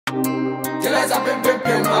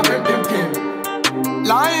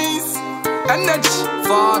Lies, energy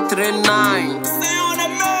 439. Stay on the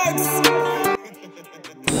mix.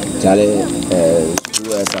 Charlie,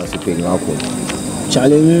 who else has to pay now?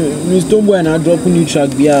 Charlie, Miss Tomboy and I drop a new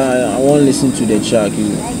track. I want to listen to the track.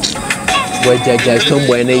 Boy, Jack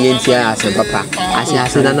Tomboy and Yentia as a papa. I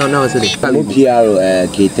said, no, so the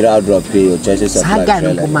PR, drop pay or churches of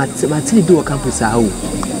Matty do a campus.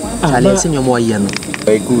 Charlie, send your more young.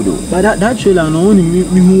 Very good. But that trailer, no only me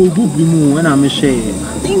who book me when I'm a share.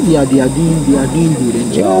 I think they are doing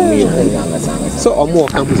good. So, or more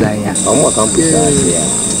campus, I am. Or more campus,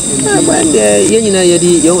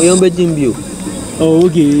 young bedroom view. Oh,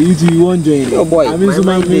 okay. You won't join. Oh, boy. I mean, some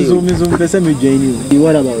person may join you.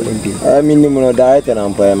 What about him? I mean, you director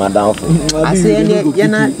and play my downfall. I say, you're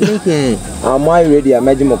not making. I'm ready. I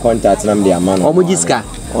made him a contact and I'm the man. Oh, Mujiska.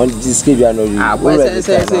 On this give you know. Ah, boy,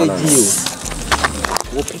 say you.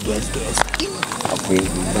 What the best? Okay,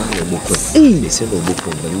 they say no book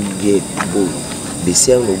from the get book. They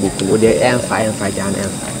sell no book. What they fight down.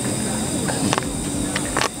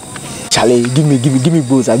 Charlie, give me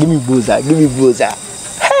boza, give me boza.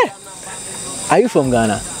 Hey, are you from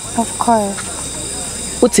Ghana? Of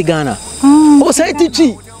course. What's in Ghana? Oh, say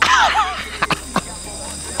Tichi.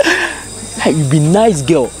 Hey, you be nice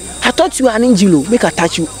girl. I thought you were an angel. Make I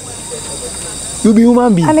touch you. You be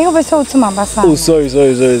human being. And I always told to my basa. Oh, sorry.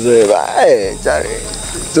 Hey, Charlie.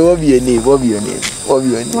 So what be your name? Why do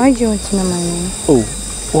you want to know my name? Oh,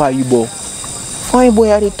 why are you born? Fine boy,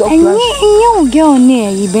 are they talk and young girl near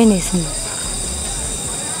you, Bernice.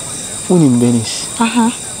 Who named Bernice?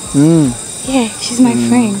 Yeah, she's my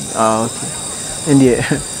friend. Oh, okay. And yeah,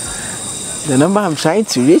 the number I'm trying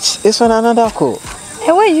to reach is on another call.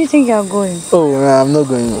 Hey, where do you think you're going? Oh, I'm not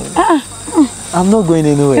going. I'm not going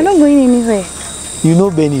anywhere. You're not going anywhere. You know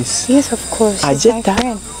Bernice? Yes, of course. I just my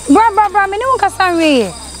friend. Bra, me no can stand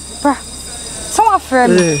way. Bra, someone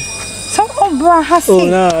friend me. Some bra has it. Oh,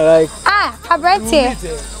 no, like. I brought here.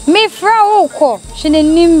 Me Frau Oko, she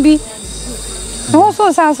didn't nimby. No,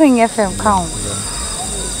 so sounds in FM count.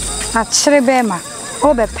 At Shrebema,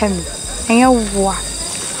 over Penny, and your war.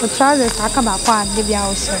 But try to talk about one, the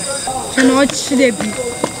Biaosa. You know what should it be?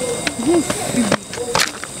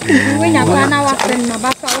 When I run our friend, my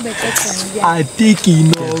bath over the I think he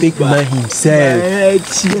knows. Big man himself.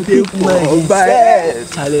 Big man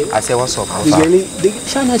himself. I say, what's up? The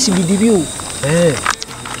China should be debut.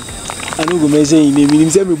 I know go say him name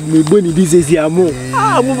say me boni this is yamo.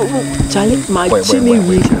 Charlie, my chimney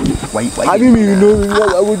week. I mean you know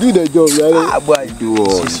I will do the job. Ah boy do.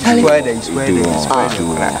 Square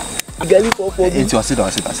Gali for into I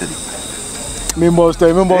said. Me must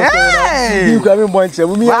you come in point say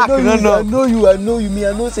me I know you me I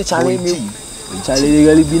know say Charlie me. Charlie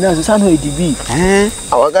Gali be now so no DB.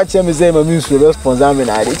 I want to tell me say my means responsible me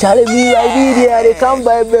na. Charlie me I be there they come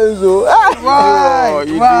by benzo.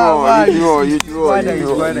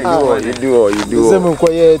 You do. Some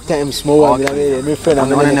quiet time small one me friend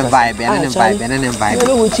and vibe. I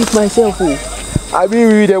don't go cheat myself. I be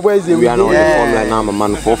with the boys we are not from like now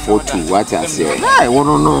man 442 what I say. I want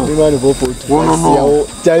to know. We man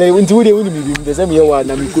 442. Charlie into the only me the same year one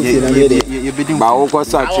na me cook na here. You be ba o ko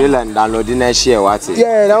so trailer and download na share what.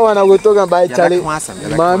 Yeah, that one I go talk about Charlie.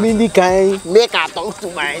 Mami the kind make I talk to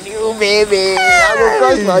my new baby.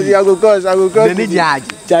 I go cross.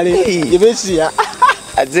 Charlie, you be see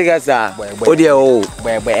I think as oh dear oh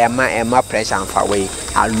Emma pressure and far away.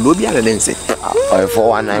 I love you and then say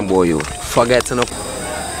 419 boy you forget no.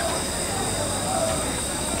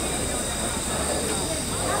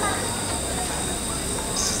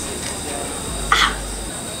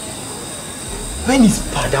 When is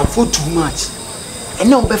bad and for too much. And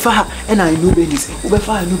now Befa and I know Bernice. Befa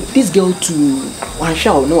I know this girl to one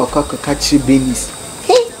shall no catch Bernice.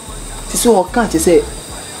 Hey, so I can't say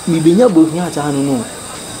me be nyabo nyata no.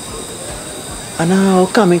 And now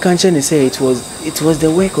come and say it was the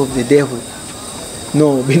work of the devil.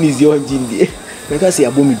 No, Bernice your engine because he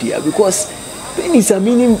abomi there because Bernice I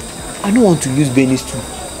mean I don't want to lose Bernice too.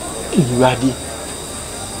 You ready?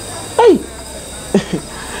 Hey,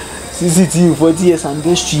 CCTV 40 years and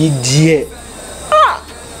go street there.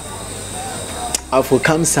 I for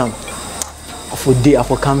come some. I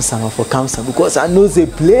for come some because I know they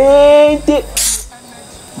plenty.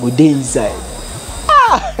 But they inside.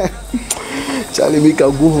 Charlie make I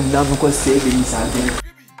go home now because say Bernice again.